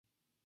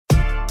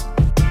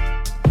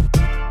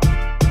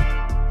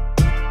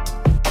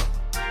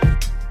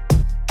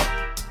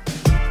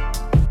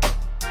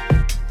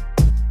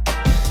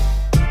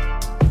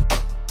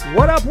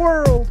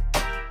world.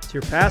 It's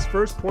your past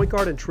first point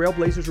guard and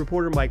Trailblazers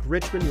reporter Mike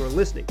Richmond. You are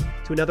listening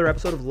to another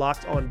episode of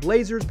Locked On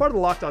Blazers, part of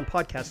the Locked On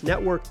Podcast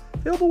Network,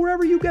 available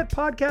wherever you get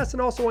podcasts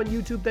and also on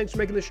YouTube. Thanks for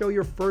making the show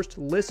your first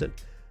listen.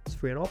 It's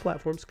free on all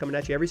platforms, coming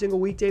at you every single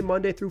weekday,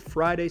 Monday through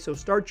Friday. So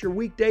start your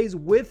weekdays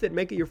with it.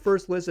 Make it your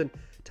first listen.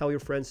 Tell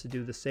your friends to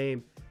do the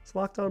same. It's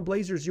Locked On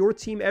Blazers, your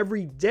team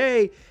every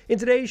day. In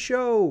today's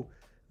show,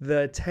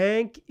 the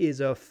tank is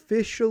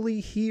officially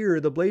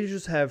here. The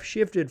Blazers have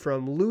shifted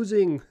from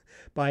losing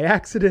by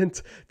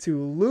accident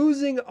to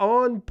losing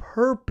on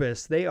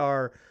purpose. They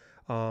have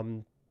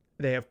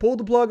pulled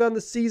the plug on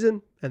the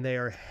season, and they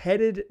are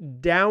headed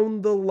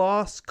down the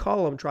loss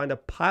column, trying to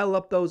pile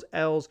up those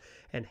L's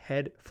and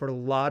head for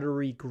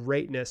lottery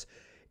greatness.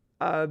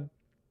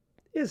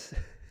 Is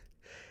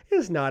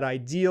not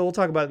ideal. We'll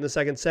talk about it in the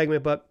second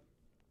segment, but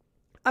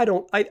I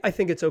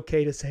think it's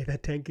okay to say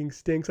that tanking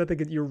stinks. I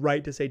think you're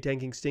right to say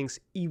tanking stinks,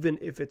 even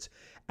if it's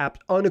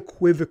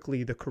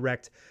unequivocally the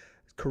correct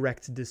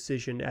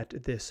decision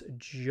at this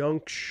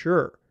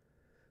juncture.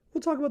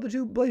 We'll talk about the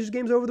two Blazers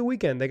games over the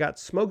weekend. They got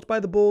smoked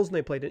by the Bulls, and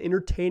they played an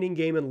entertaining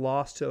game and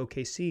lost to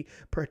OKC.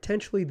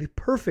 Potentially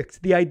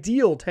the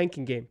ideal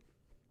tanking game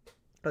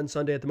on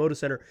Sunday at the Moda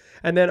Center.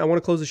 And then I want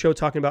to close the show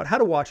talking about how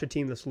to watch a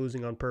team that's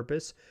losing on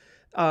purpose.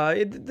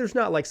 There's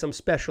not like some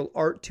special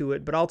art to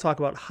it, but I'll talk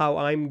about how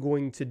I'm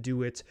going to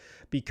do it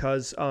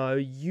because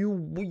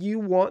you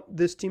want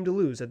this team to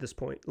lose at this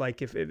point.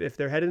 Like if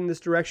they're headed in this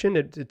direction,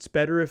 it's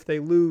better if they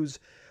lose.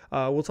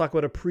 We'll talk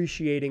about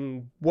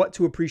appreciating what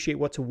to appreciate,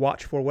 what to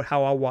watch for,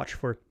 how I'll watch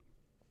for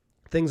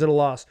things in a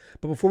loss.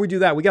 But before we do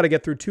that, we got to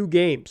get through two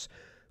games.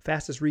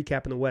 Fastest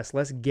recap in the West.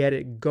 Let's get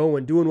it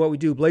going. Doing what we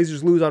do.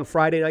 Blazers lose on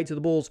Friday night to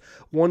the Bulls,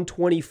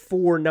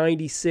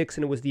 124-96,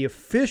 and it was the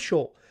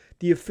official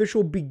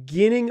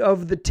beginning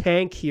of the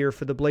tank here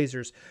for the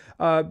Blazers.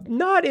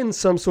 Not in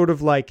some sort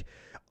of like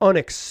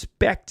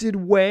unexpected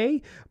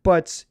way,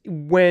 but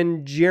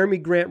when Jeremy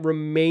Grant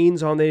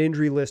remains on the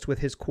injury list with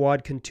his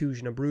quad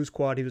contusion, a bruised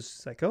quad, he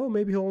was like, oh,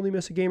 maybe he'll only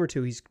miss a game or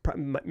two. He's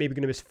maybe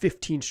going to miss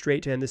 15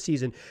 straight to end the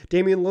season.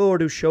 Damian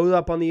Lillard, who shows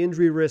up on the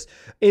injury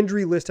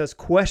list as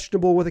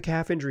probable with a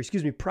calf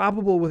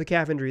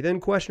injury, then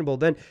questionable,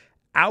 then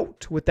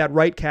out with that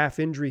right calf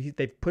injury.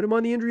 They've put him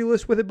on the injury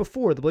list with it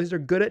before. The Blazers are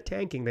good at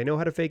tanking. They know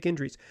how to fake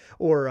injuries,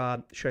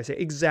 or should I say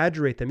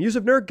exaggerate them.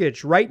 Yusuf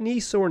Nurkic, right knee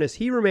soreness,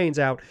 he remains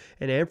out.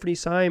 And Anthony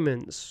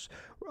Simons,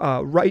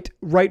 right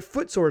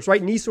foot soreness,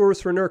 right knee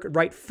soreness for Nurkic,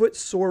 right foot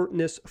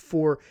soreness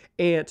for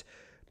Ant.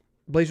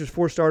 Blazers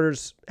 4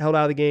 starters held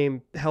out of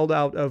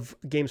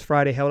games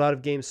Friday, held out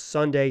of games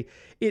Sunday.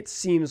 It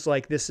seems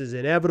like this is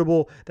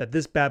inevitable, that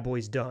this bad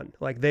boy's done.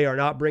 Like they are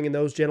not bringing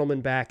those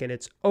gentlemen back, and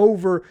it's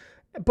over.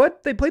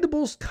 But they played the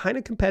Bulls kind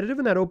of competitive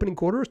in that opening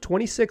quarter. It was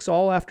 26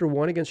 all after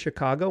one against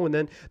Chicago. And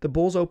then the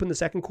Bulls opened the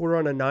second quarter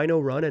on a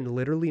 9-0 run and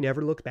literally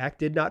never looked back.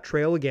 Did not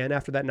trail again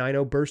after that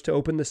 9-0 burst to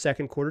open the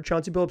second quarter.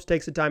 Chauncey Billups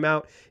takes a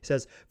timeout. He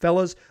says,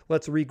 fellas,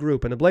 let's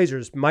regroup. And the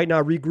Blazers might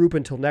not regroup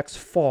until next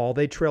fall.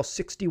 They trail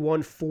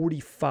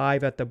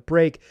 61-45 at the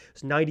break. It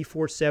was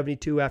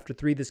 94-72 after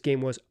 3. This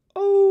game was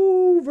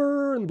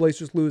over, and the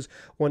Blazers lose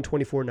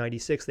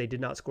 124-96. They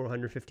did not score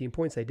 115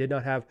 points. They did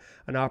not have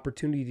an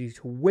opportunity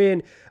to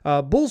win.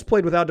 Bulls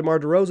played without DeMar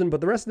DeRozan,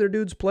 but the rest of their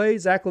dudes played.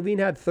 Zach LaVine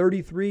had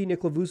 33.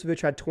 Nikola Vucevic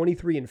had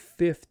 23 and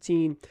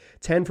 15.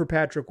 10 for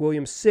Patrick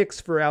Williams.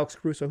 6 for Alex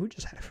Caruso,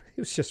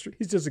 he's just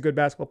a good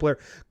basketball player.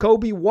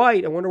 Kobe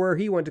White, I wonder where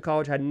he went to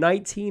college, had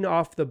 19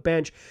 off the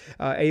bench.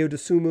 Ayo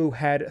Dosunmu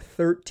had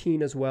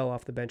 13 as well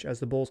off the bench as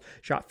the Bulls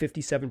shot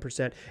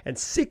 57% and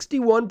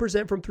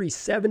 61% from 3,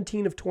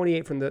 17 of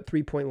 28 from the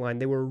three-point line.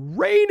 They were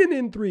raining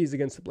in threes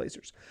against the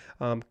Blazers,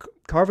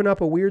 carving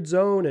up a weird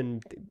zone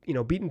and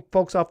beating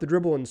folks off the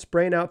dribble and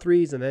spraying out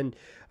threes, and then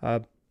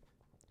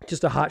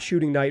just a hot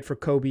shooting night for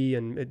Kobe,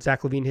 and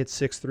Zach LaVine hit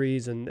 6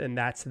 threes, and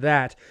that's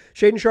that.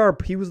 Shaedon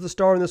Sharpe, he was the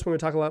star in this one. We're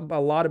going to talk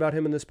a lot about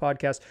him in this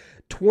podcast.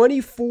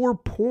 24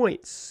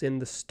 points in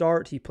the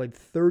start. He played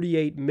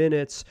 38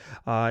 minutes.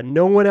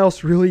 No one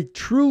else really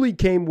truly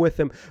came with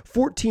him.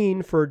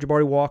 14 for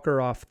Jabari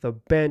Walker off the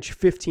bench.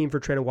 15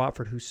 for Trent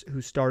Watford,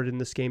 who started in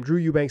this game. Drew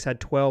Eubanks had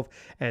 12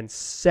 and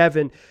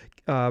 7.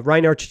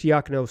 Ryan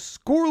Arcidiacono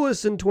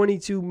scoreless in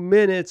 22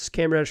 minutes.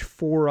 Cam Reddish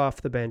 4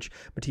 off the bench.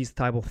 Matisse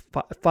Thybulle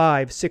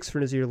 5, 6 for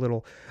Nazir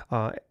Little,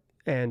 4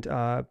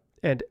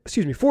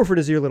 for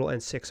Nazir Little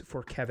and 6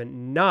 for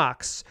Kevin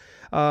Knox.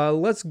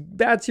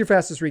 That's your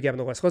fastest recap in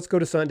the West. Let's go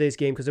to Sunday's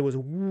game because it was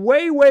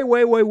way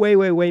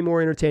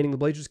more entertaining. The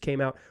Blazers came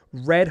out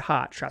red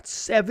hot, shot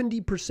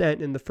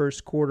 70% in the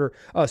first quarter.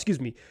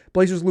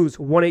 Blazers lose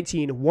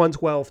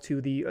 118-112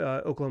 to the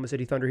Oklahoma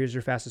City Thunder. Here's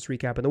your fastest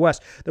recap in the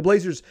West. The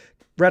Blazers,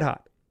 red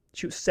hot,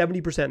 shoot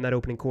 70% in that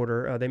opening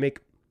quarter. They make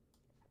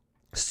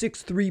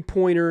 6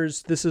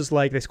 3-pointers. This is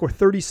like they score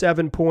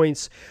 37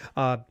 points.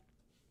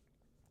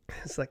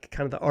 it's like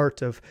kind of the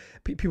art of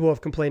people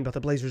have complained about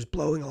the Blazers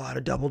blowing a lot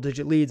of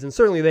double-digit leads, and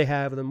certainly they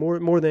have, and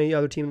more than any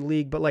other team in the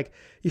league. But like,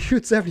 you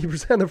shoot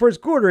 70% in the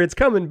first quarter, it's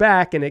coming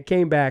back, and it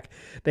came back.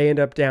 They end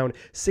up down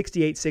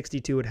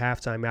 68-62 at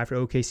halftime after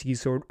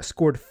OKC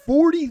scored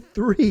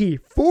 43,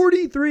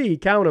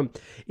 count them,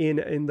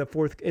 in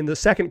the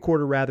second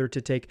quarter rather,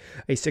 to take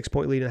a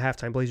 6-point lead in the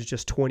halftime. Blazers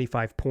just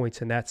 25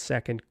 points in that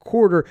second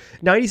quarter.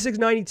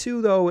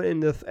 96-92 though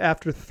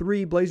after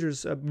three.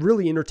 Blazers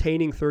really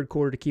entertaining third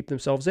quarter to keep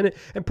themselves in it,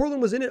 and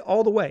Portland was in it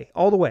all the way.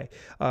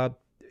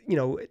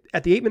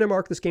 At the 8-minute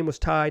mark, this game was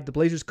tied. The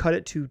Blazers cut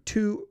it to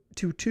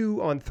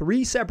 2-2 on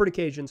 3 separate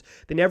occasions.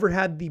 They never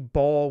had the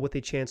ball with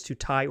a chance to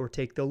tie or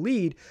take the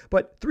lead,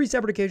 but 3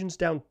 separate occasions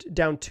down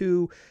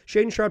 2.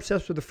 Shaedon Sharpe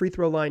steps to the free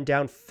throw line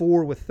down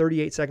 4 with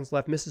 38 seconds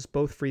left, misses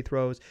both free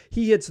throws.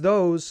 He hits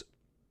those.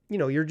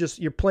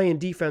 You're playing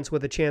defense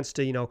with a chance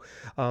to,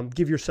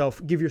 give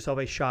yourself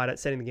a shot at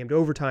sending the game to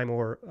overtime,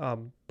 or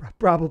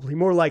probably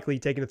more likely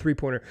taking a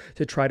 3-pointer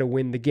to try to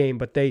win the game.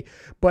 But they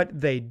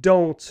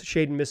don't.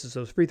 Shaedon misses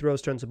those free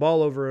throws, turns the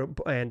ball over,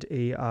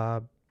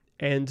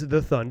 and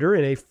the Thunder,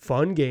 in a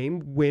fun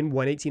game, win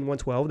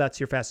 118-112.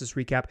 That's your fastest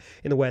recap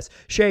in the West.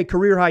 Shea,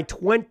 career high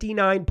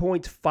 29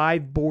 points,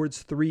 5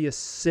 boards, 3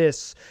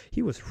 assists.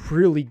 He was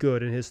really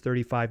good in his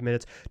 35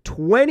 minutes.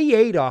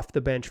 28 off the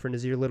bench for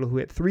Nassir Little, who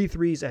hit 3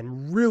 threes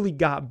and really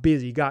got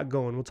busy, got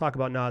going. We'll talk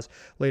about Nas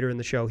later in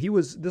the show.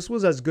 This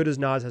was as good as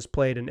Nas has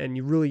played, and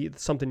you really,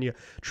 something you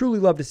truly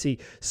love to see.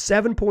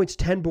 7 points,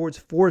 10 boards,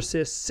 4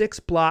 assists, 6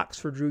 blocks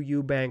for Drew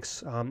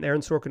Eubanks.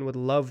 Aaron Sorkin would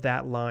love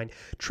that line.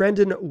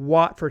 Trendon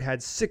Watford had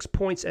 6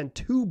 points and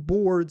 2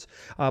 boards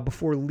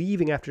before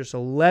leaving after just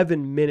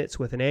 11 minutes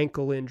with an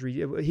ankle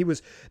injury.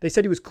 They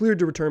said he was cleared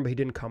to return, but he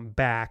didn't come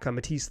back.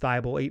 Matisse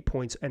Thybulle, 8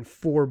 points and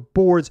 4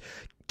 boards.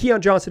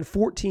 Keon Johnson,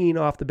 14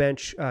 off the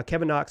bench.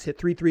 Kevin Knox hit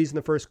 3 threes in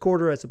the first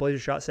quarter as the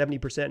Blazers shot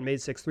 70% and made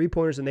 6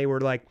 3-pointers, and they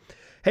were like,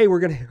 hey, we're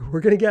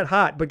gonna get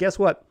hot. But guess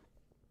what?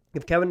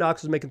 If Kevin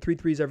Knox was making 3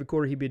 threes every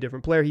quarter, he'd be a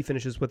different player. He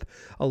finishes with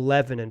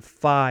 11 and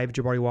 5.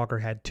 Jabari Walker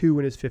had 2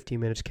 in his 15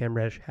 minutes. Cam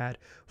Reddish had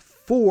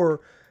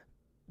 4.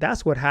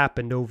 That's what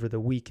happened over the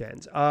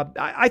weekends.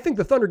 I think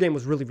the Thunder game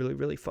was really, really,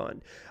 really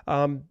fun.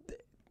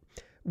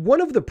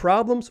 One of the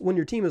problems when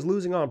your team is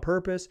losing on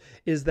purpose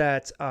is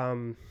that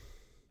I'm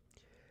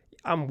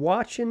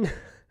watching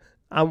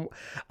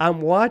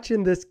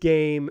this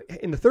game,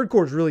 in the third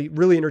quarter is really,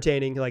 really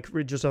entertaining,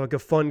 just like a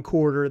fun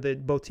quarter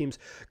that both teams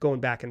going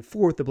back and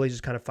forth. The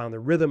Blazers kind of found their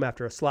rhythm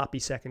after a sloppy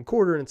second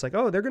quarter, and it's like,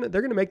 oh, they're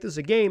gonna make this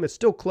a game. It's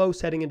still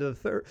close heading into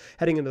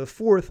the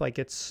fourth. Like,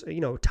 it's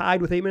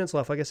tied with 8 minutes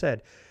left. Like I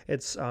said,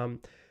 it's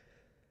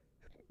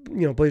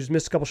Blazers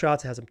missed a couple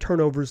shots, had some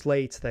turnovers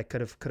late that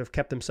could have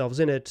kept themselves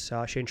in it.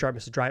 Shaedon Sharpe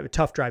missed a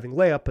tough driving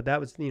layup, but that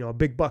was a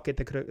big bucket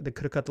that could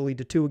have cut the lead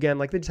to 2 again.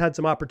 Like, they just had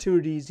some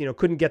opportunities,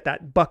 couldn't get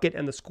that bucket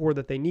and the score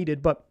that they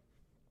needed, but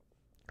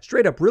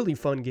straight up really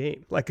fun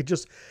game, like a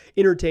just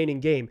entertaining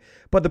game.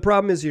 But the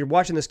problem is, you're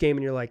watching this game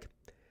and you're like,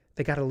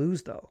 they got to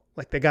lose though.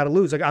 Like, they got to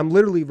lose. Like, I'm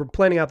literally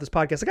planning out this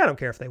podcast. Like, I don't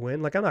care if they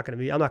win. Like, I'm not going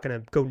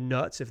to go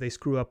nuts if they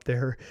screw up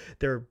their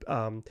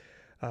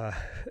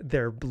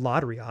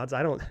lottery odds.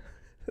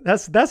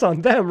 That's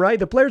on them, right?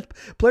 The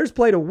players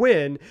play to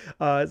win.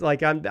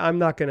 Like, I'm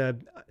not gonna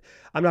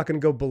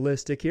go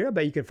ballistic here. I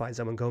bet you can find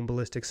someone going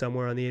ballistic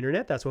somewhere on the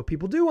internet. That's what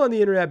people do on the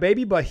internet,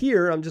 baby. But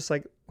here, I'm just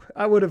like,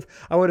 I would have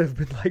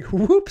been like,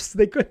 whoops,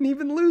 they couldn't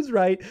even lose,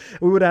 right?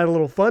 We would have had a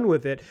little fun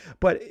with it.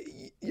 But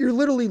you're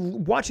literally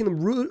watching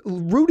them,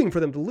 rooting for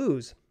them to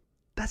lose.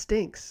 That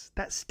stinks.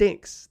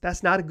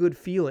 That's not a good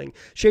feeling.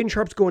 Shaedon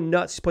Sharpe's going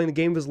nuts. He's playing the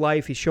game of his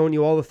life. He's showing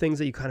you all the things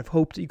that you kind of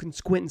hope that you can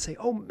squint and say,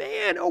 oh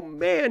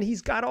man,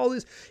 he's got all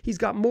this. He's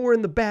got more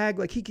in the bag.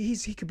 Like, he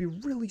could be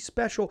really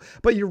special.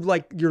 But you're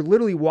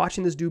literally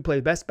watching this dude play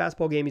the best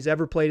basketball game he's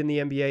ever played in the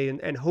NBA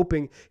and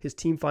hoping his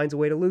team finds a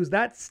way to lose.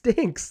 That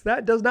stinks.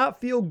 That does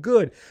not feel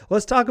good.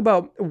 Let's talk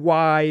about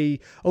a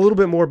little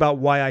bit more about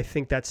why I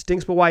think that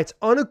stinks, but why it's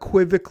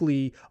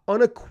unequivocally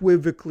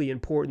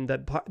important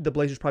that the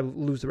Blazers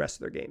probably lose the rest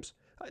of their games.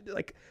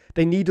 Like,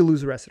 they need to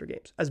lose the rest of their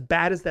games. As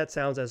bad as that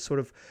sounds, as sort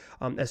of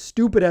as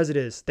stupid as it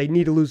is, they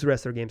need to lose the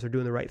rest of their games. They're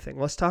doing the right thing.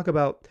 Let's talk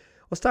about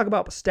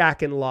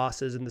stacking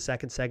losses in the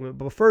second segment.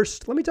 But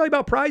first, let me tell you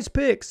about Prize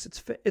Picks.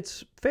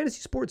 It's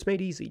fantasy sports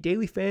made easy,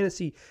 daily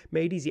fantasy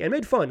made easy, and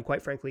made fun,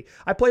 quite frankly.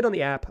 I played on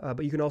the app,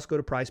 but you can also go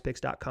to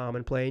prizepicks.com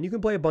and play, and you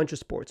can play a bunch of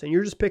sports, and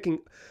you're just picking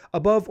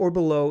above or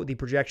below the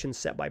projections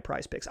set by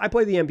Prize Picks. I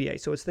play the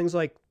NBA, so it's things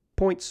like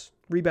points,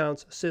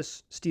 rebounds,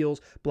 assists,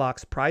 steals,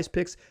 blocks. Prize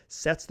Picks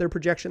sets their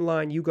projection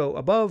line. You go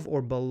above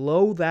or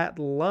below that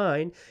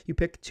line. You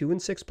pick 2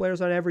 and 6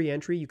 players on every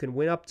entry. You can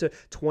win up to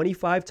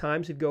 25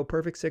 times if you go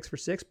perfect 6 for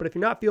 6. But if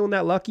you're not feeling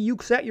that lucky, you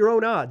set your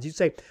own odds. You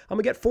say, I'm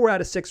going to get 4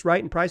 out of 6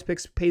 right, and Prize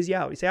Picks pays you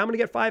out. You say, I'm going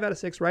to get 5 out of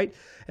 6 right,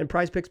 and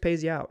Prize Picks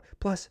pays you out.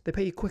 Plus, they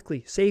pay you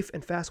quickly, safe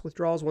and fast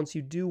withdrawals once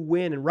you do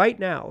win. And right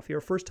now, if you're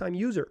a first-time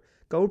user,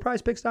 go to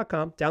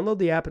prizepicks.com, download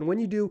the app, and when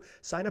you do,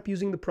 sign up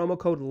using the promo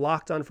code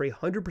LOCKEDON for a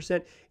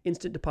 100%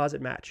 instant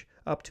deposit match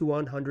up to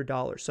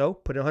 $100. So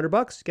put in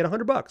 $100, get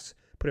 $100.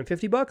 Put in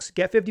 $50,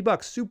 get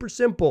 $50. Super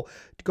simple.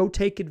 Go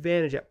take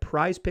advantage at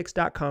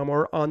prizepicks.com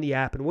or on the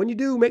app. And when you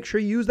do, make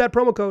sure you use that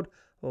promo code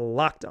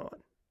Locked On.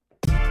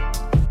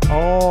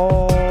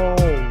 All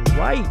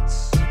right.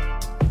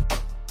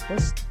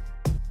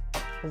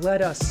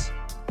 Let us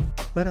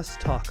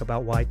talk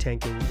about why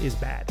tanking is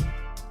bad.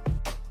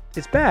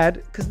 It's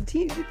bad because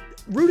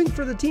rooting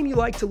for the team you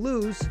like to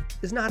lose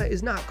is not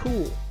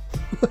cool.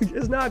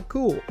 It's not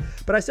cool.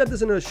 But I said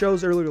this in the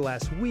shows earlier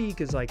last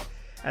week, is like,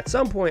 at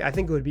some point, I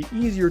think it would be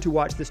easier to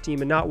watch this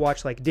team and not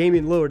watch like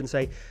Damian Lillard and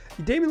say,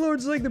 Damian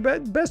Lillard's like the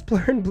best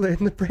player in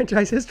the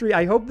franchise history.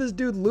 I hope this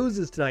dude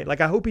loses tonight.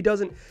 Like, I hope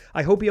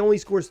he only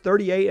scores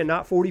 38 and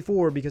not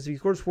 44, because if he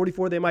scores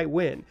 44, they might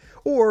win.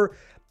 Or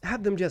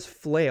have them just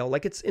flail.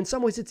 Like, it's in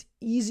some ways, it's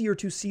easier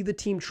to see the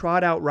team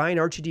trot out Ryan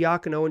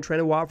Arcidiacono and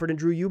Trent Watford and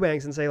Drew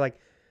Eubanks and say, like,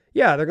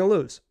 yeah, they're going to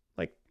lose.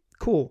 Like,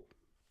 cool.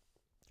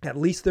 At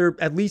least now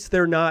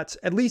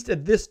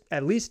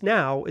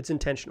it's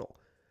intentional.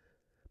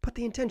 But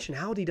the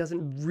intentionality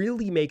doesn't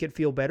really make it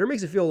feel better. It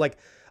makes it feel like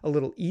a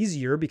little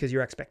easier because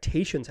your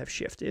expectations have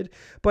shifted.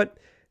 But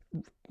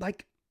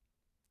like,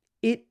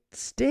 it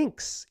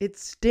stinks. It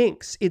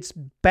stinks. It's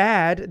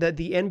bad that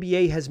the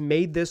NBA has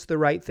made this the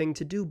right thing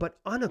to do, but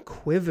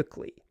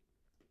unequivocally,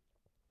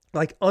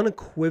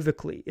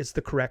 it's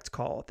the correct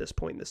call at this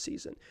point in the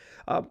season.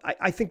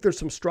 I think there's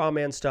some straw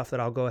man stuff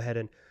that I'll go ahead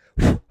and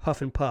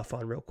huff and puff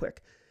on real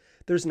quick.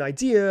 There's an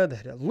idea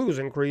that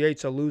losing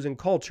creates a losing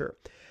culture.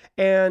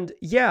 And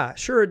yeah,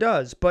 sure it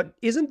does. But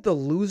isn't the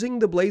losing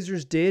the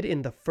Blazers did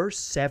in the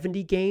first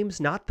 70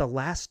 games not the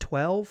last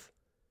 12?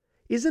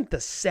 Isn't the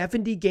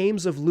 70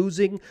 games of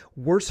losing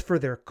worse for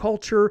their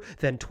culture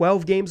than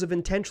 12 games of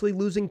intentionally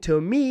losing?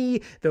 To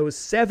me, those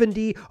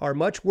 70 are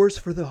much worse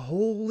for the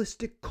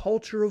holistic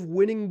culture of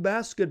winning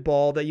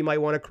basketball that you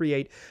might want to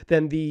create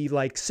than the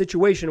like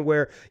situation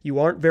where you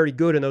aren't very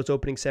good in those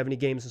opening 70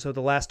 games. And so the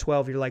last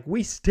 12, you're like,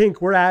 we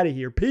stink, we're out of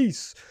here,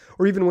 peace.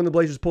 Or even when the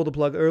Blazers pulled the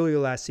plug earlier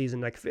last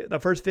season, like the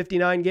first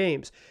 59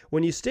 games,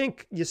 when you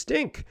stink, you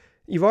stink.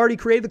 You've already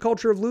created the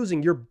culture of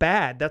losing. You're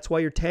bad. That's why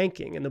you're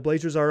tanking. And the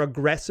Blazers are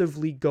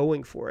aggressively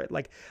going for it.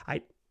 Like,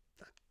 I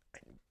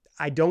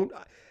do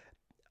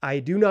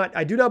not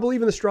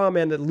believe in the straw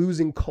man that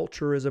losing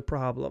culture is a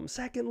problem.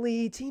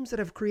 Secondly, teams that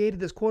have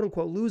created this quote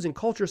unquote losing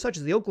culture, such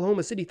as the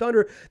Oklahoma City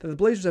Thunder that the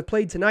Blazers have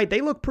played tonight,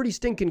 they look pretty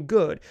stinking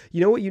good.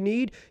 You know what you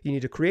need? You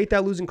need to create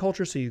that losing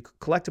culture so you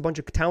collect a bunch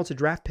of talented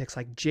draft picks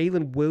like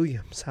Jalen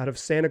Williams out of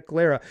Santa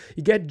Clara.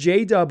 You get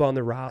J-Dub on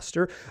the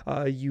roster.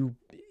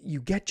 You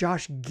get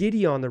Josh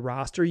Giddey on the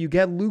roster. You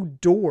get Lou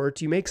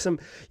Dort. You make some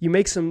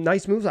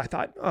nice moves. I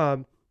thought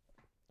Ousmane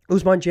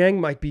Dieng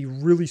might be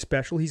really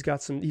special. He's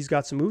got some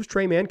moves.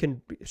 Trey Mann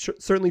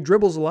certainly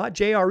dribbles a lot.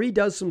 JRE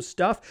does some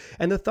stuff,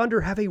 and the Thunder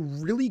have a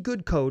really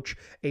good coach,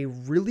 a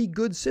really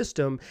good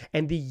system,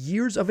 and the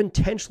years of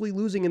intentionally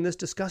losing in this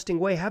disgusting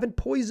way haven't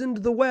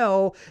poisoned the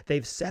well.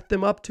 They've set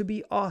them up to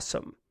be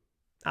awesome.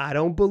 I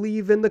don't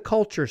believe in the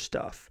culture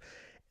stuff.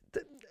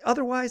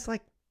 Otherwise,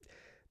 like,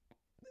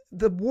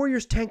 the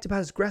Warriors tanked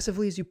about as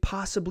aggressively as you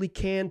possibly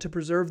can to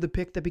preserve the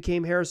pick that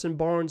became Harrison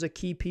Barnes, a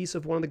key piece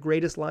of one of the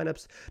greatest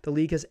lineups the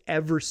league has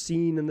ever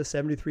seen in the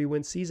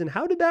 73-win season.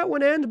 How did that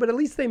one end? But at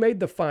least they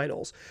made the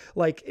finals.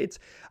 Like,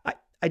 I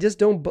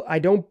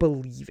don't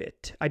believe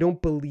it. I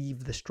don't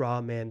believe the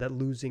straw man that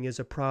losing is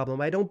a problem.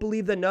 I don't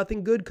believe that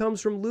nothing good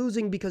comes from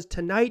losing, because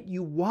tonight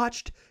you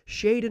watched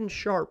Shaedon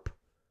Sharpe,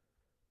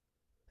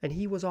 and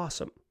he was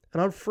awesome.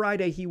 And on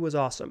Friday, he was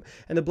awesome.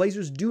 And the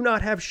Blazers do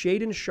not have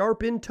Shaedon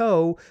Sharpe in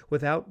tow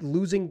without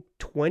losing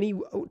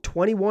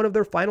 21 of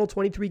their final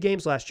 23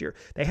 games last year.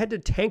 They had to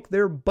tank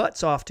their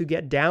butts off to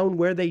get down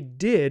where they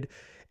did,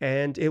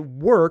 and it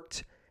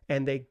worked,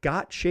 and they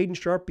got Shaedon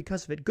Sharpe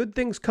because of it. Good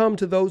things come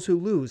to those who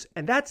lose,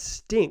 and that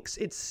stinks.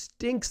 It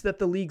stinks that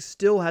the league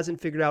still hasn't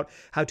figured out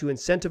how to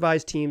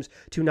incentivize teams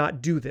to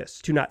not do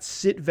this, to not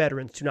sit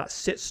veterans, to not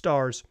sit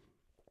stars.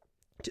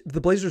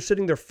 The Blazers are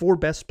sitting their four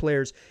best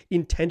players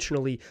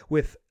intentionally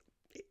with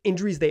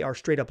injuries they are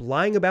straight up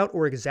lying about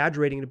or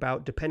exaggerating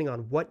about, depending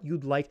on what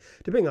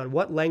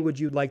language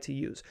you'd like to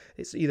use.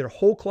 It's either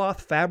whole cloth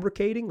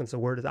fabricating, that's the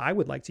word that I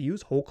would like to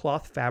use, whole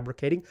cloth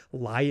fabricating,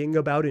 lying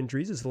about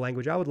injuries is the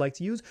language I would like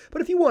to use.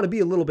 But if you want to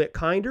be a little bit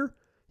kinder,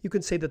 you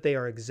can say that they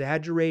are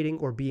exaggerating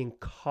or being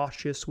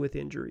cautious with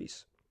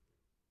injuries.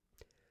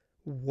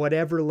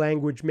 Whatever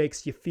language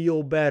makes you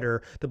feel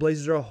better, the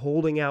Blazers are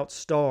holding out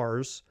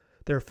stars,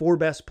 their four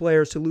best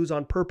players, to lose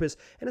on purpose,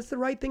 and it's the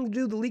right thing to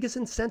do. The league has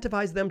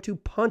incentivized them to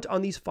punt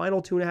on these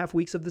final 2.5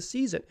 weeks of the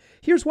season.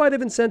 Here's why they've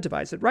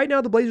incentivized it. Right now,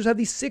 the Blazers have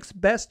the sixth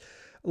best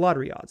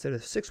lottery odds. They're the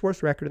sixth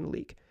worst record in the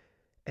league,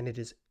 and it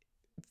is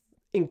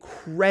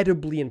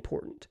incredibly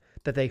important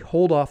that they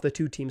hold off the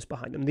two teams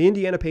behind them. The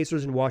Indiana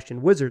Pacers and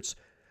Washington Wizards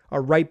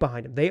are right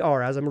behind them. They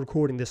are, as I'm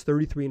recording this,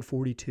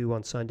 33-42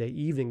 on Sunday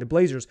evening. The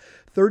Blazers,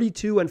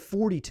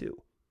 32-42.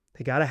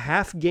 They got a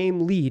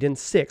half-game lead in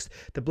sixth.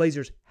 The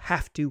Blazers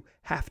have to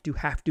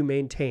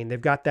maintain. They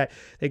got that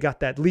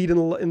lead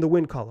in the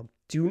win column.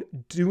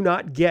 Do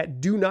not get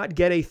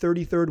a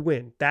 33rd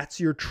win. That's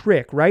your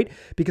trick, right?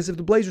 Because if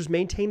the Blazers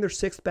maintain their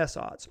 6th best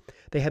odds,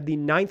 they have the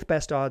 9th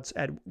best odds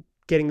at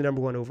getting the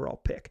number 1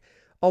 overall pick.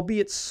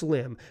 Albeit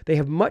slim, they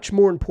have much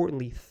more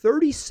importantly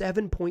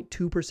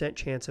 37.2%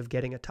 chance of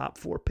getting a top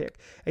 4 pick.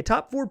 A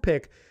top 4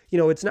 pick,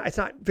 it's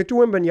not Victor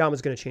Wembanyama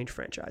is going to change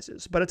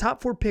franchises, but a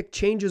top 4 pick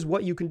changes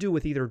what you can do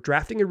with either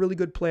drafting a really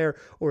good player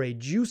or a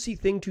juicy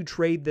thing to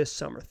trade this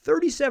summer.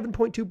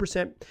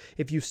 37.2%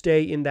 if you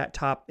stay in that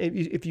top,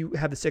 if you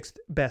have the 6th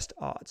best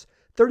odds.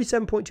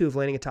 37.2 of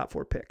landing a top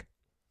 4 pick.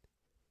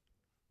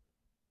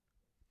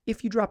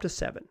 If you drop to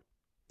 7,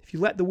 if you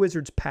let the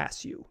Wizards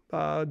pass you,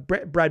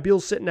 Brad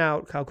Beal's sitting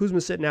out, Kyle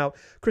Kuzma's sitting out,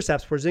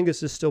 Kristaps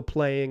Porzingis is still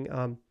playing,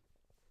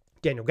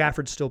 Daniel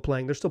Gafford's still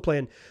playing. They're still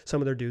playing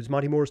some of their dudes.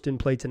 Monty Morris didn't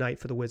play tonight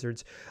for the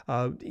Wizards.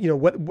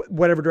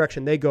 Whatever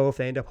direction they go, if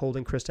they end up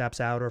holding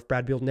Kristaps out or if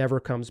Brad Beal never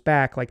comes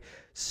back,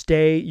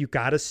 you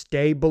got to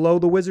stay below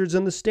the Wizards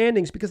in the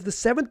standings because the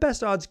 7th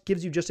best odds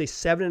gives you just a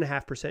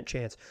 7.5%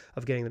 chance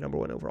of getting the number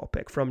 1 overall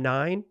pick from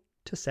 9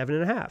 to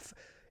 7.5.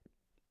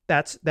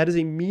 That is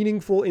a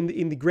meaningful,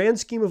 in the grand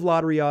scheme of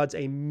lottery odds,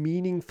 a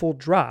meaningful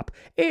drop.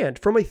 And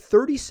from a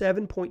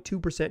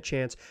 37.2%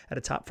 chance at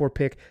a top 4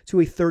 pick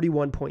to a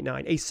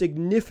 31.9, a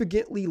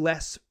significantly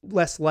less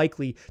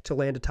likely to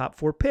land a top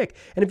 4 pick.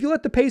 And if you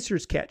let the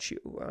Pacers catch you,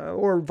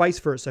 or vice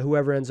versa,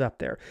 whoever ends up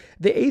there,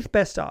 the 8th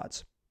best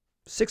odds,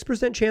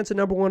 6% chance at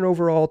number 1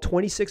 overall,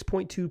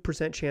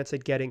 26.2% chance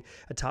at getting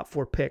a top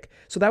 4 pick.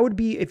 So that would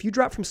be, if you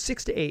drop from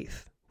 6th to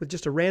 8th, with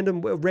just a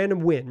random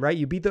win, right?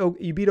 You beat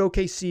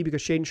OKC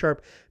because Shaedon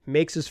Sharpe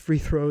makes his free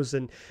throws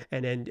and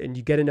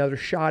you get another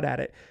shot at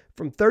it.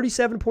 From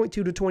 37.2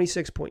 to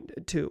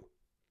 26.2.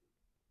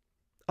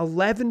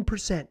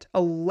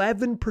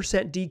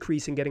 11%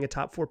 decrease in getting a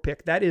top 4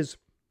 pick. That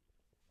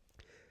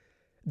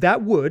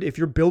would, if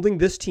you're building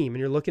this team and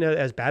you're looking at it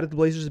as bad as the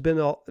Blazers have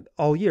been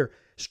all year,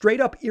 straight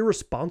up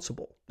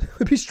irresponsible. It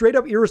would be straight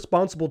up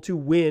irresponsible to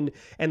win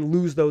and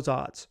lose those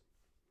odds.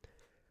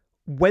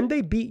 When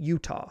they beat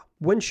Utah,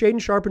 when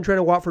Shaedon Sharpe and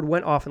Trent Watford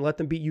went off and let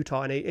them beat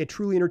Utah in a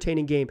truly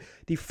entertaining game,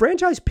 the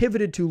franchise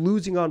pivoted to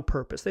losing on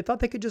purpose. They thought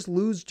they could just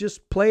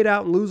play it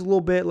out and lose a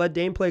little bit, let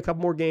Dame play a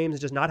couple more games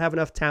and just not have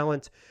enough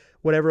talent,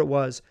 whatever it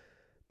was.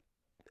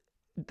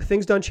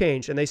 Things done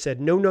changed, and they said,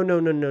 no.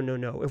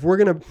 If we're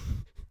gonna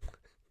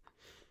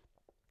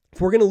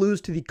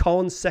lose to the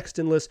Colin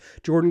Sexton-less,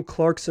 Jordan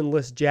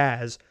Clarkson-less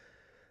Jazz,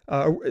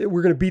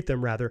 we're gonna beat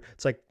them rather.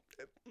 It's like,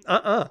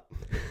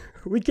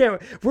 we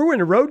can't. If we're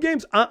winning road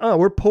games,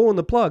 we're pulling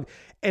the plug.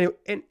 And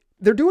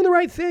they're doing the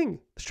right thing.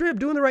 Straight up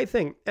doing the right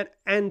thing.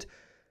 And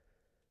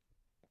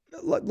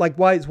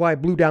why I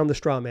blew down the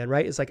straw man,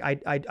 right? It's like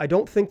I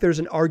don't think there's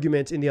an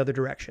argument in the other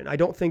direction. I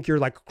don't think you're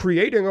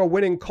creating a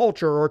winning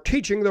culture or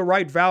teaching the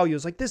right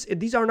values.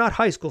 These are not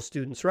high school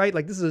students, right?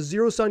 This is a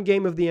zero-sum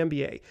game of the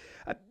NBA.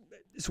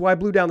 That's why I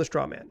blew down the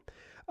straw man.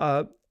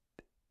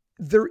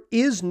 There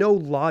is no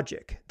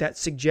logic that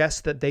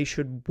suggests that they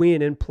should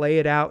win and play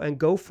it out and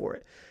go for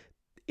it.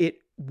 It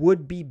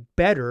would be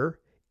better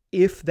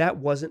if that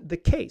wasn't the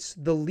case.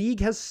 The league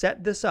has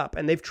set this up,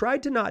 and they've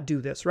tried to not do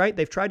this, right?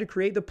 They've tried to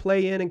create the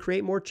play-in and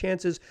create more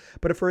chances,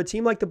 but for a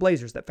team like the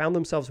Blazers that found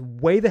themselves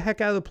way the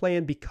heck out of the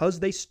play-in because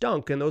they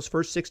stunk in those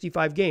first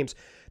 65 games,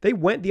 they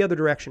went the other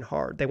direction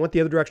hard. They went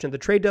the other direction at the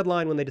trade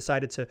deadline when they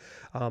decided to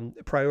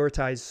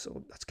prioritize,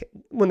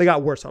 when they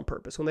got worse on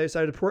purpose, when they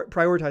decided to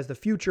prioritize the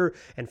future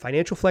and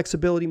financial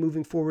flexibility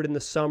moving forward in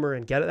the summer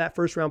and get that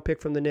first-round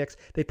pick from the Knicks.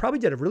 They probably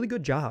did a really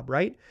good job,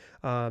 right?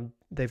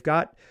 They've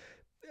got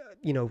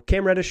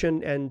Cam Reddish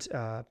and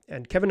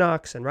Kevin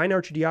Knox and Ryan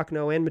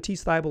Arcidiacono and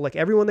Matisse Thybulle,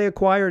 everyone they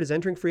acquired is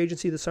entering free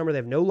agency this summer.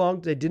 They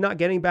did not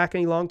getting back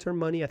any long-term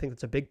money. I think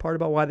that's a big part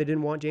about why they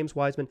didn't want James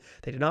Wiseman.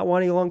 They did not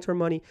want any long-term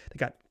money. They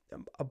got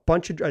a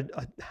bunch of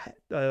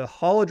a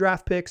haul of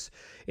draft picks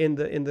in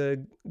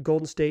the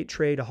Golden State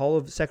trade, a haul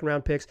of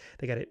second-round picks.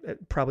 They got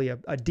probably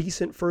a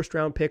decent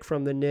first-round pick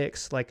from the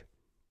Knicks.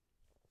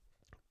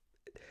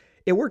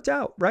 It worked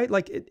out, right?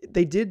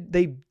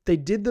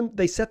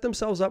 They set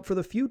themselves up for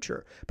the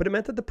future, but it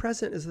meant that the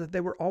present is that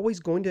they were always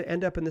going to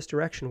end up in this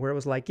direction where it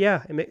was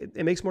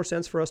it makes more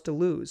sense for us to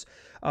lose.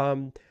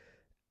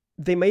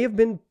 They may have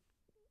been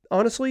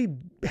honestly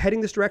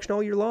heading this direction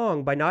all year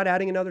long by not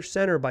adding another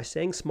center, by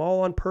staying small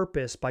on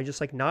purpose, by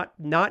just not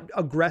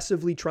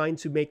aggressively trying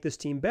to make this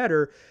team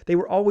better. They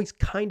were always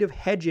kind of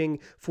hedging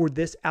for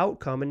this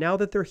outcome. And now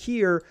that they're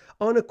here,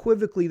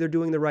 unequivocally, they're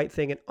doing the right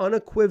thing. And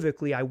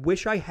unequivocally, I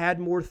wish I had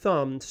more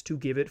thumbs to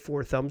give it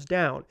 4 thumbs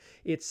down.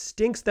 It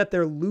stinks that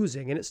they're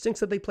losing, and it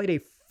stinks that they played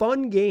a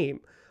fun game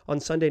on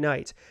Sunday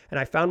night. And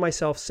I found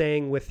myself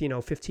saying with,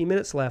 15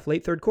 minutes left,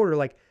 late third quarter,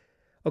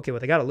 okay,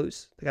 well, they got to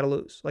lose.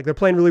 They're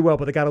playing really well,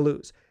 but they got to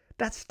lose.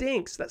 That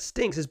stinks.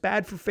 It's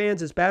bad for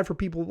fans. It's bad for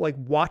people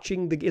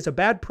watching it's a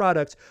bad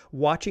product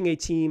watching a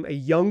team, a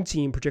young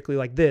team, particularly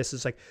like this.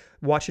 It's like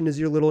watching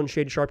Nazir Little and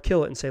Shaedon Sharpe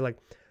kill it and say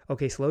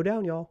okay, slow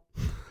down, y'all.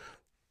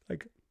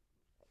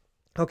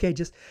 Okay,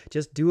 just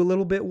do a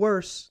little bit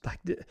worse.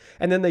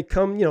 And then they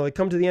come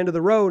to the end of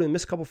the road and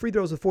miss a couple free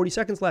throws with 40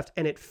 seconds left,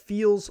 and it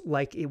feels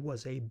like it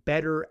was a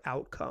better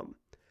outcome.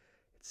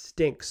 It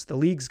stinks. The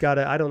league's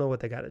gotta, I don't know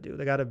what they gotta do.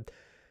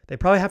 They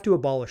probably have to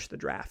abolish the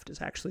draft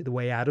is actually the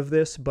way out of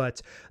this,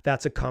 but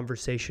that's a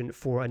conversation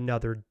for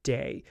another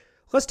day.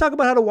 Let's talk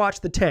about how to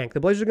watch the tank. The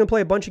Blazers are going to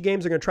play a bunch of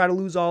games. They're going to try to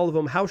lose all of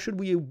them. How should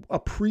we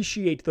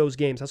appreciate those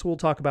games? That's what we'll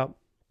talk about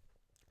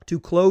to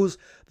close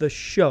the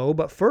show.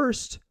 But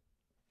first,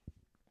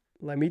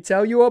 let me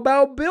tell you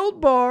about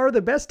Built Bar,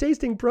 the best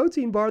tasting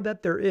protein bar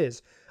that there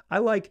is. I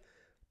like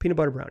peanut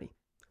butter brownie.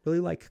 Really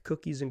like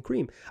cookies and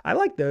cream. I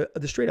like the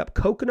straight up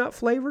coconut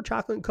flavor.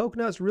 Chocolate and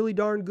coconut is really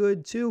darn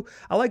good too.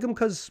 I like them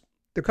because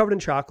they're covered in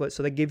chocolate,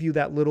 so they give you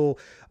that little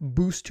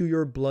boost to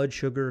your blood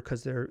sugar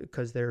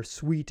because they're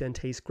sweet and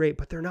taste great,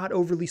 but they're not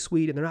overly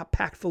sweet and they're not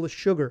packed full of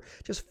sugar.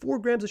 Just 4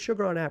 grams of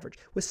sugar on average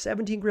with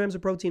 17 grams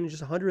of protein and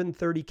just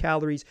 130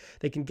 calories.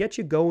 They can get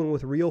you going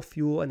with real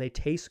fuel and they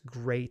taste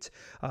great.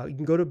 You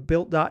can go to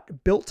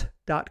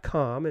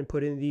built.com and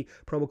put in the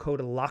promo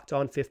code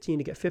LOCKEDON15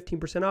 to get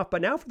 15% off.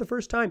 But now for the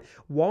first time,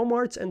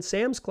 Walmart's and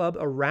Sam's Club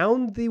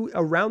around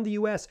the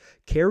U.S.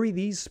 carry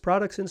these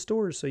products in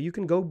stores. So you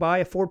can go buy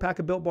a 4-pack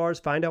of Built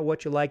Bars, find out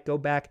what you like, go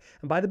back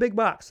and buy the big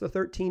box, the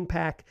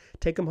 13-pack,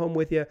 take them home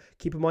with you,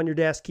 keep them on your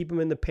desk, keep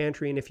them in the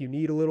pantry. And if you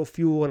need a little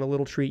fuel and a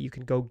little treat, you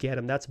can go get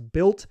them. That's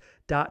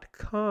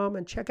built.com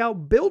and check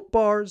out Built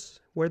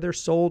Bars where they're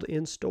sold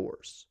in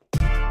stores.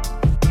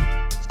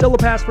 Still a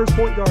pass first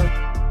point guard.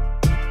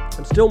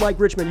 I'm still Mike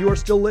Richmond. You are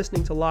still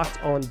listening to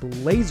Locked On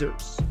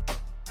Blazers.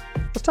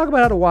 Let's talk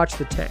about how to watch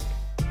the tank.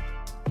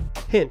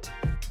 Hint,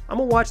 I'm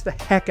going to watch the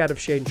heck out of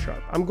Shaedon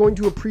Sharpe. I'm going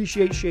to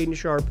appreciate Shaedon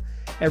Sharpe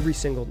every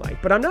single night.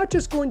 But I'm not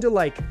just going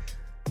to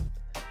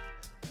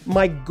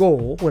my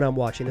goal when I'm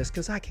watching this,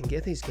 because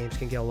these games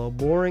can get a little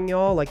boring,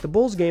 y'all. Like the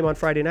Bulls game on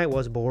Friday night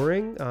was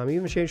boring.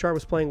 Even Shaedon Sharpe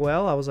was playing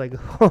well. I was like,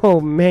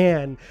 oh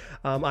man,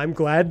 I'm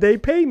glad they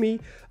pay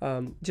me.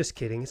 Just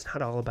kidding. It's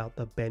not all about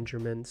the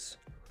Benjamins.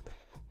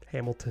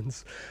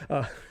 Hamiltons.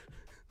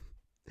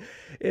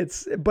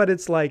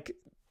 It's like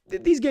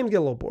these games get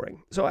a little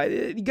boring. So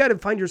you got to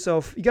find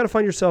yourself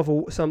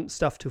some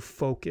stuff to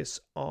focus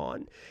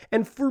on.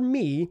 And for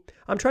me,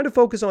 I'm trying to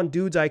focus on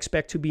dudes I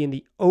expect to be in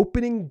the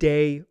opening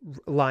day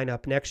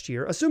lineup next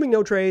year, assuming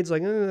no trades.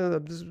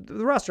 The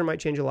roster might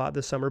change a lot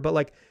this summer,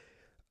 but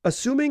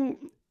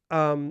assuming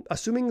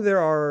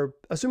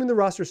the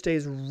roster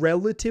stays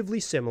relatively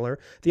similar,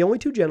 the only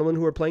 2 gentlemen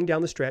who are playing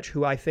down the stretch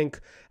who I think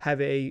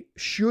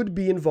should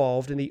be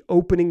involved in the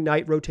opening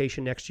night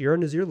rotation next year are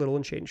Nassir Little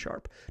and Shaedon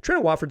Sharpe.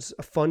 Trent Watford's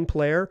a fun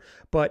player,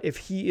 but if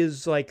he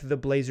is like the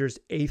Blazers'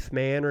 8th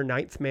man or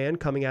 9th man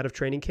coming out of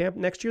training camp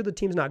next year, the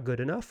team's not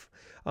good enough.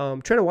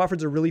 Trent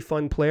Watford's a really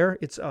fun player.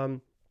 It's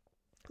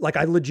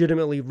I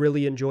legitimately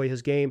really enjoy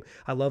his game.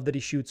 I love that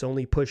he shoots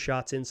only push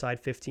shots inside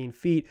 15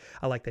 feet.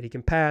 I like that he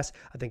can pass.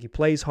 I think he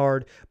plays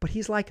hard, but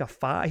he's like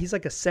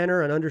a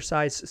center, an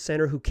undersized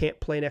center who can't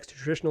play next to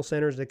traditional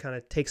centers. That kind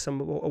of takes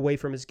some away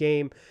from his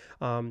game.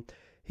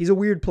 He's a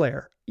weird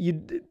player.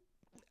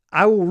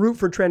 I will root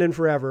for Trenton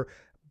forever,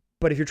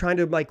 but if you're trying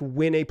to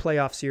win a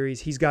playoff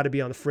series, he's got to be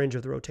on the fringe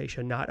of the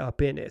rotation, not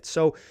up in it.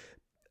 So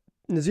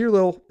Nassir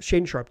Little,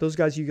 Shaedon Sharpe, those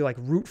guys you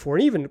root for,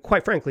 and even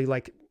quite frankly,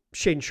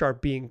 Shaedon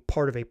Sharpe being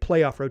part of a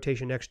playoff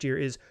rotation next year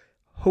is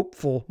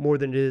hopeful more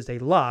than it is a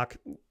lock.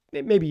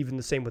 Maybe even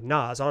the same with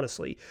Nas,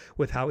 honestly,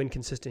 with how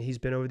inconsistent he's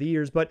been over the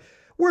years. But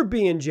we're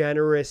being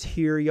generous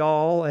here,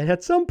 y'all. And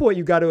at some point,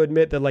 you got to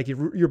admit that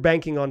you're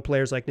banking on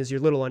players like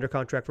Nassir Little under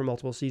contract for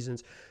multiple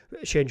seasons,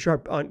 Shaedon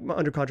Sharpe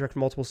under contract for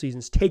multiple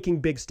seasons,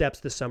 taking big steps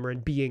this summer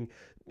and being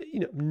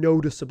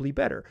noticeably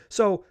better.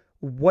 So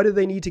what do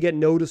they need to get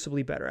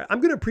noticeably better? I'm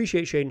going to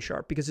appreciate Shaedon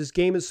Sharpe because his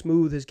game is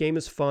smooth, his game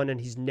is fun, and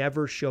he's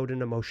never showed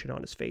an emotion on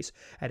his face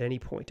at any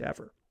point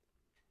ever.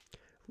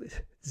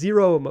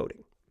 Zero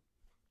emoting.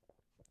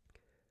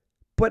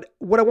 But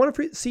what I want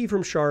to see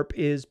from Sharpe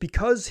is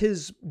because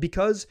his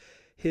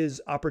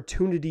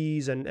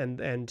opportunities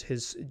and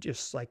his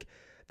just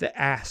the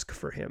ask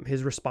for him,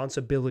 his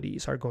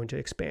responsibilities are going to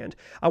expand.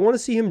 I want to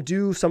see him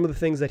do some of the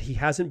things that he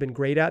hasn't been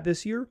great at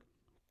this year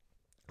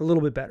a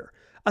little bit better.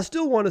 I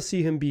still want to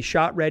see him be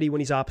shot ready when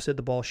he's opposite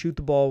the ball, shoot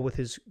the ball with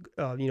his,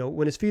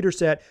 when his feet are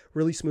set,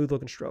 really smooth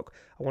looking stroke.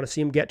 I want to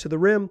see him get to the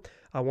rim.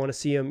 I want to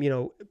see him,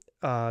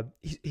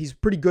 he's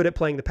pretty good at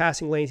playing the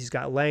passing lanes. He's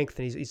got length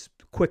and he's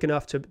quick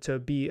enough to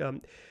be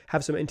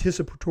have some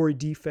anticipatory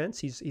defense.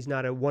 He's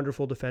not a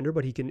wonderful defender,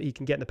 but he can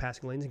get in the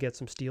passing lanes and get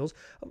some steals.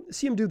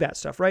 See him do that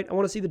stuff, right? I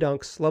want to see the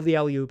dunks. Love the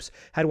alley-oops.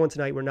 Had one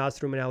tonight where Nas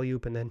threw him an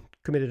alley-oop and then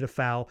committed a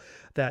foul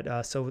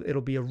that so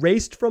it'll be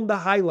erased from the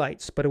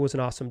highlights, but it was an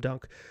awesome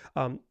dunk.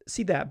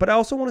 See that. But I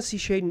also want to see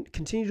Shaedon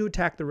continue to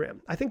attack the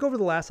rim. I think over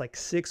the last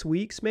 6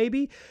 weeks,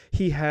 maybe,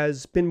 he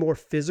has been more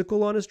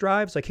physical on his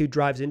drives. He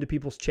drives into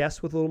people's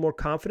chests with a little more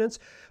confidence,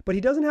 but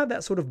he doesn't have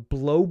that sort of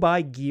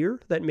blow-by gear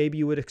that maybe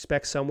you would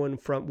expect someone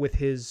with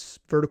his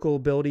vertical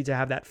ability to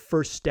have, that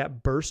first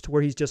step burst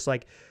where he's just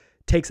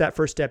takes that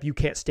first step, you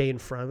can't stay in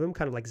front of him,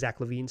 kind of like Zach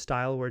LaVine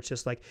style, where it's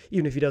just like,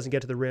 even if he doesn't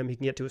get to the rim, he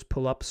can get to his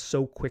pull-up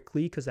so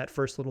quickly because that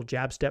first little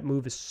jab step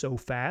move is so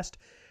fast.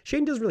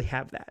 Shaedon doesn't really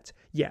have that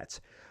yet.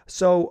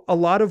 So a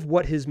lot of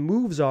what his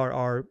moves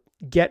are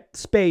get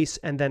space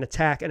and then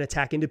attack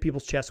into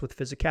people's chests with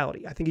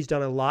physicality. I think he's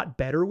done a lot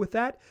better with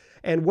that.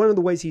 And one of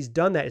the ways he's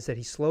done that is that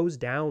he slows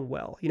down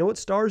well. You know what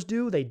stars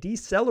do? They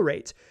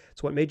decelerate.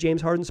 It's what made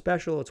James Harden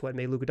special. It's what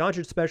made Luka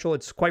Doncic special.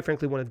 It's quite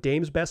frankly one of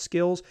Dame's best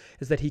skills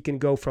is that he can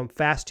go from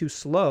fast to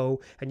slow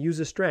and use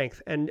his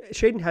strength. And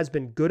Shaedon has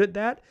been good at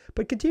that,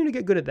 but continue to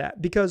get good at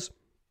that because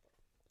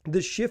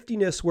the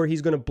shiftiness where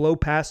he's going to blow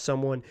past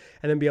someone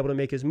and then be able to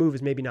make his move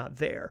is maybe not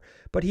there.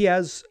 But he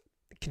has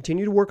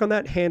continue to work on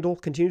that handle,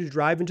 continue to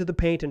drive into the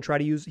paint and try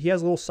to use, he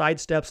has little side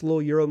steps,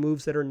 little Euro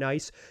moves that are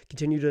nice,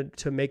 continue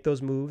to make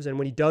those moves. And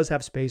when he does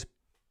have space,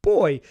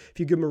 boy, if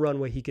you give him a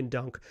runway, he can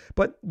dunk.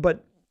 But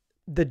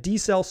the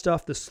decel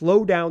stuff, the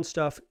slow down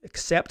stuff,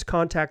 accept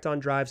contact on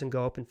drives and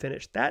go up and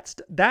finish.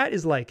 That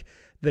is like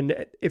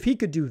if he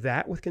could do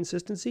that with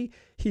consistency,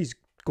 he's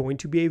going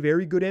to be a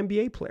very good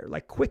NBA player,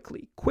 like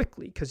quickly,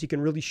 because he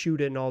can really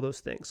shoot it and all those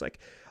things.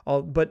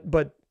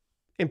 But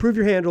improve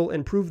your handle,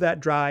 improve that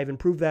drive,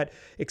 improve that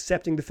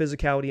accepting the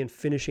physicality and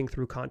finishing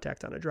through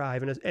contact on a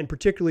drive. And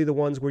particularly the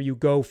ones where you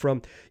go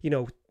from,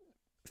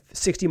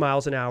 60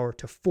 miles an hour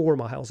to 4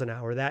 miles an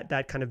hour,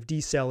 that kind of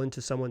decel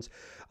into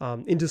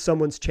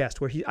someone's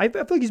chest where I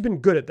feel like he's been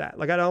good at that.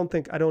 Like,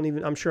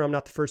 I'm sure I'm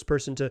not the first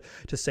person to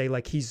say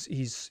like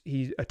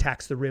he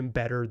attacks the rim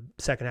better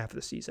second half of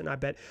the season. I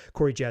bet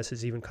Corey Jez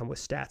has even come with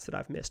stats that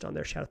I've missed on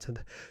there. Shout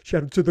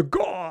out to the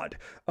God.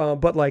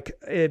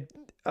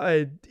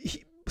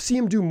 See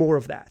him do more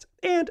of that.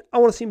 And I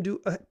want to see him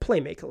do play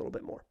make a little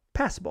bit more.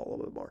 Pass the ball a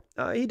little bit more.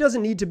 He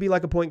doesn't need to be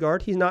like a point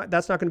guard.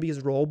 That's not going to be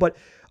his role, but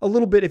a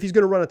little bit, if he's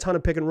going to run a ton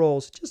of pick and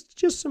rolls,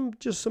 just some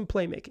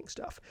playmaking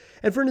stuff.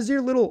 And for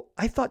Nassir Little,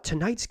 I thought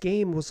tonight's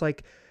game was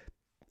like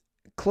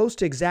close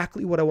to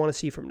exactly what I want to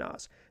see from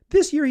Nas.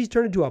 This year, he's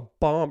turned into a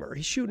bomber.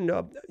 He's shooting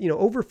up,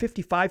 over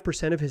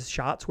 55% of his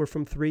shots were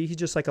from three. He's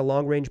just like a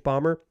long range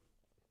bomber.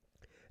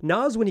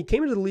 Nas, when he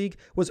came into the league,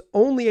 was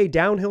only a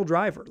downhill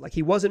driver. Like,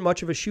 he wasn't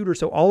much of a shooter,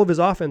 so all of his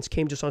offense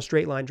came just on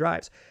straight line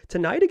drives.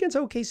 Tonight against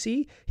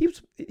OKC, he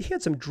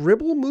had some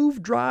dribble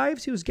move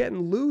drives. He was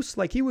getting loose.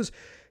 Like, he was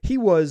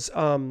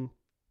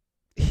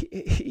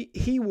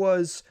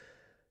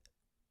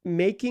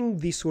making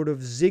these sort of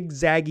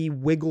zigzaggy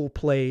wiggle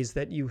plays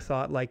that you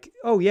thought like,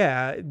 oh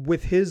yeah,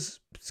 with his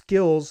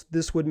skills,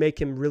 this would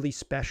make him really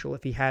special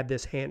if he had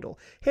this handle.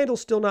 Handle's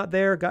still not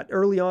there. Got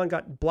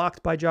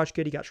blocked by Josh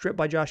Giddey, got stripped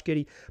by Josh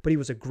Giddey, but he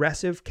was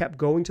aggressive, kept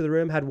going to the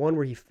rim, had one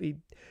where he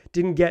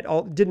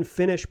didn't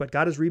finish, but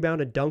got his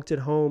rebound and dunked it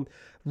home.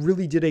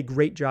 Really did a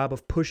great job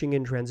of pushing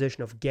in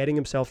transition, of getting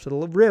himself to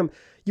the rim.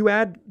 You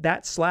add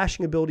that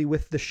slashing ability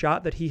with the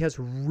shot that he has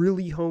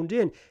really honed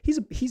in.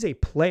 He's a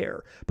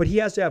player, but he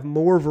has to have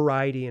more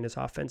variety in his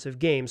offensive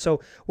game.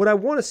 So what I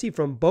want to see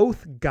from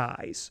both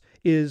guys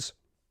is,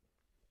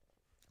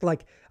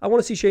 like, I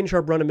want to see Shaedon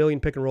Sharpe run a million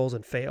pick and rolls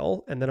and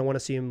fail, and then I want to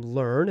see him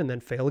learn and then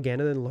fail again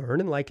and then learn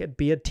and like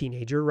be a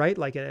teenager, right?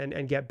 Like,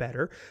 and get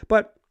better.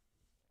 But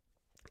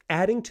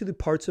adding to the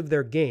parts of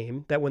their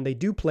game that when they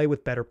do play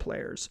with better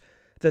players,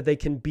 that they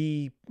can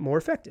be more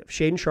effective.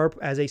 Shaedon Sharpe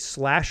as a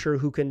slasher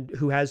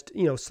who has,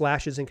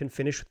 slashes and can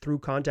finish through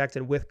contact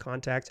and with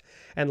contact,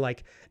 and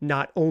like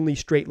not only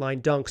straight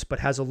line dunks, but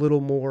has a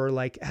little more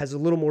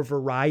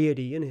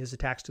variety in his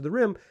attacks to the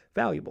rim.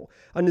 Valuable.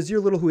 A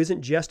Nassir Little who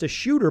isn't just a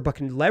shooter, but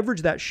can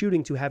leverage that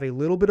shooting to have a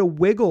little bit of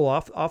wiggle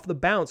off the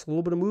bounce, a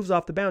little bit of moves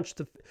off the bounce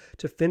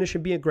to finish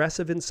and be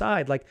aggressive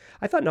inside. Like,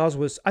 I thought Nas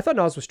was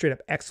straight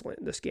up excellent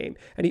in this game,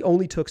 and he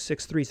only took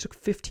 6 threes, took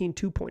 15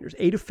 2-pointers,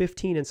 8 of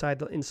 15 inside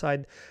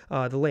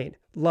the lane.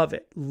 Love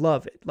it.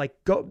 Like,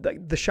 go.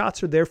 The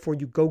shots are there for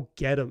you. Go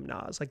get them,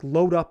 Nas. Like,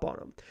 load up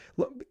on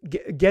them.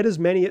 Get as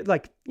many.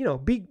 Like,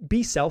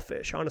 be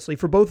selfish. Honestly,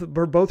 for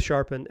both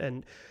Sharpe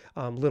and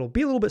Little,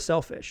 be a little bit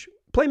selfish.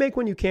 Play make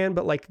when you can,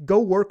 but like, go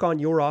work on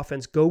your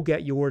offense. Go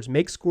get yours.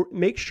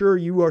 Make sure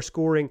you are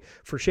scoring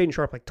for Shaedon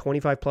Sharpe like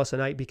 25 plus a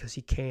night, because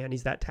he can.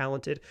 He's that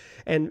talented.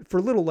 And for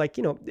Little, like,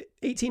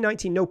 18,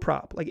 19, no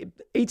prop. Like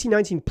 18,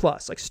 19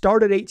 plus. Like,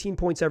 start at 18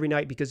 points every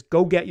night, because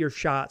go get your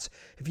shots.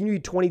 If you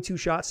need 22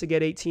 shots to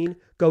get 18,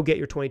 go get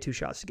your 22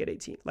 shots to get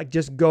 18. Like,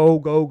 just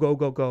go,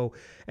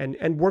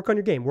 and work on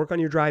your game. Work on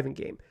your driving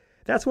game.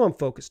 That's what I'm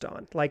focused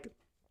on. Like,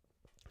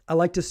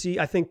 I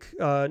think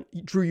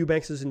Drew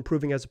Eubanks is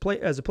improving as a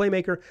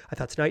playmaker. I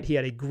thought tonight he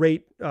had a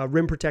great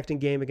rim protecting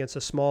game against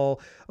a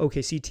small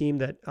OKC team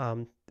that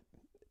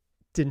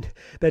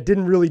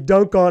didn't really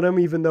dunk on him,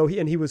 even though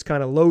he was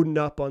kind of loading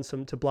up on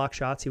some to block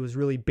shots. He was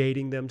really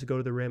baiting them to go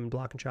to the rim and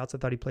blocking shots. I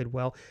thought he played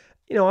well.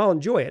 I'll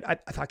enjoy it. I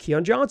thought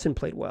Keon Johnson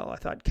played well. I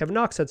thought Kevin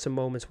Knox had some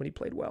moments when he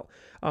played well.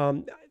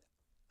 I'm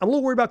a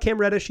little worried about Cam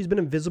Reddish. He's been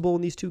invisible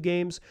in these two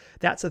games.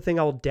 That's the thing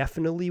I'll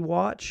definitely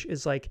watch,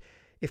 is like,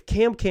 if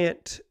Cam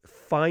can't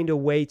find a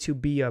way to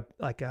be a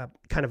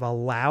kind of a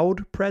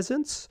loud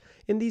presence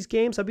in these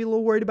games, I'd be a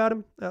little worried about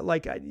him.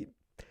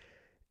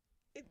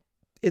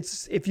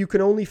 it's if you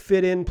can only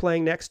fit in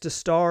playing next to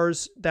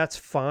stars, that's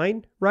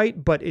fine,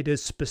 right? But it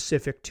is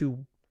specific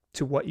to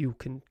what you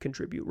can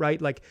contribute,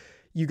 right? Like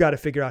you got to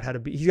figure out how to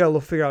be. You got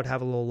to figure out how to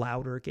have a little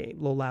louder game.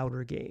 You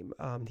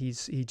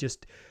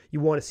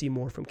want to see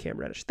more from Cam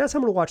Reddish. That's how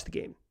I'm going to watch the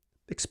game.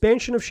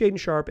 Expansion of Shaedon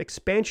Sharpe,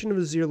 expansion of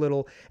Azir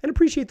Little, and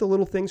appreciate the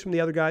little things from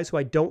the other guys who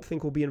I don't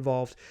think will be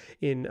involved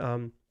in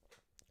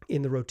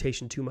the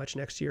rotation too much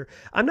next year.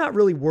 I'm not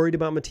really worried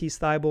about Matisse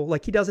Thybulle.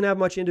 Like, he doesn't have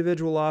much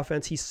individual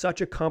offense. He's such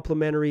a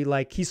complimentary,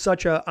 like, he's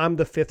such a I'm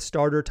the fifth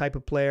starter type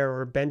of player,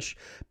 or bench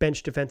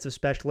defensive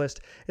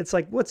specialist. It's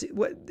like, what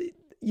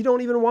you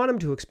don't even want him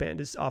to expand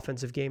his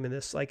offensive game in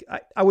this. Like,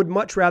 I would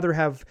much rather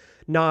have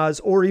Nas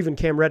or even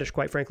Cam Reddish,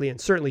 quite frankly,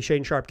 and certainly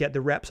Shaedon Sharpe get the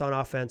reps on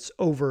offense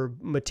over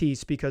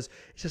Matisse, because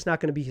it's just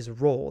not going to be his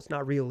role. It's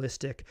not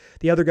realistic.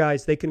 The other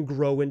guys, they can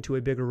grow into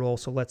a bigger role,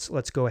 so let's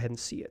go ahead and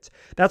see it.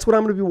 That's what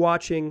I'm going to be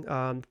watching.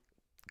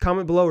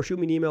 Comment below or shoot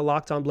me an email,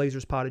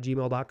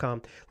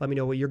 lockedonblazerspod@gmail.com. Let me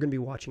know what you're going to be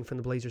watching from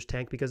the Blazers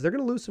tank, because they're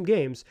going to lose some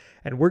games,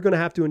 and we're going to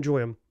have to enjoy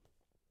them.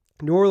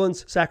 New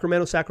Orleans,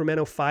 Sacramento,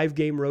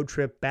 5-game road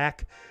trip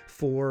back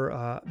for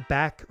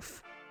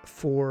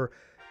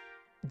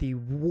the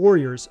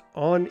Warriors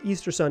on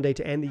Easter Sunday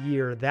to end the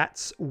year.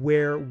 That's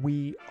where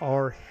we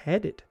are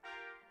headed.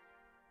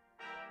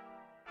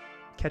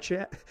 Catch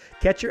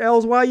your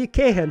L's while you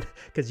can,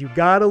 because you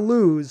gotta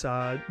lose.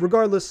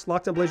 Regardless,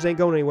 Locked On Blazers ain't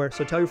going anywhere,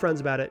 so tell your friends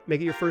about it.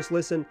 Make it your first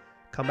listen.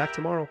 Come back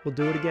tomorrow. We'll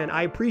do it again.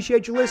 I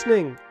appreciate you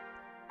listening.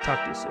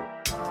 Talk to you soon.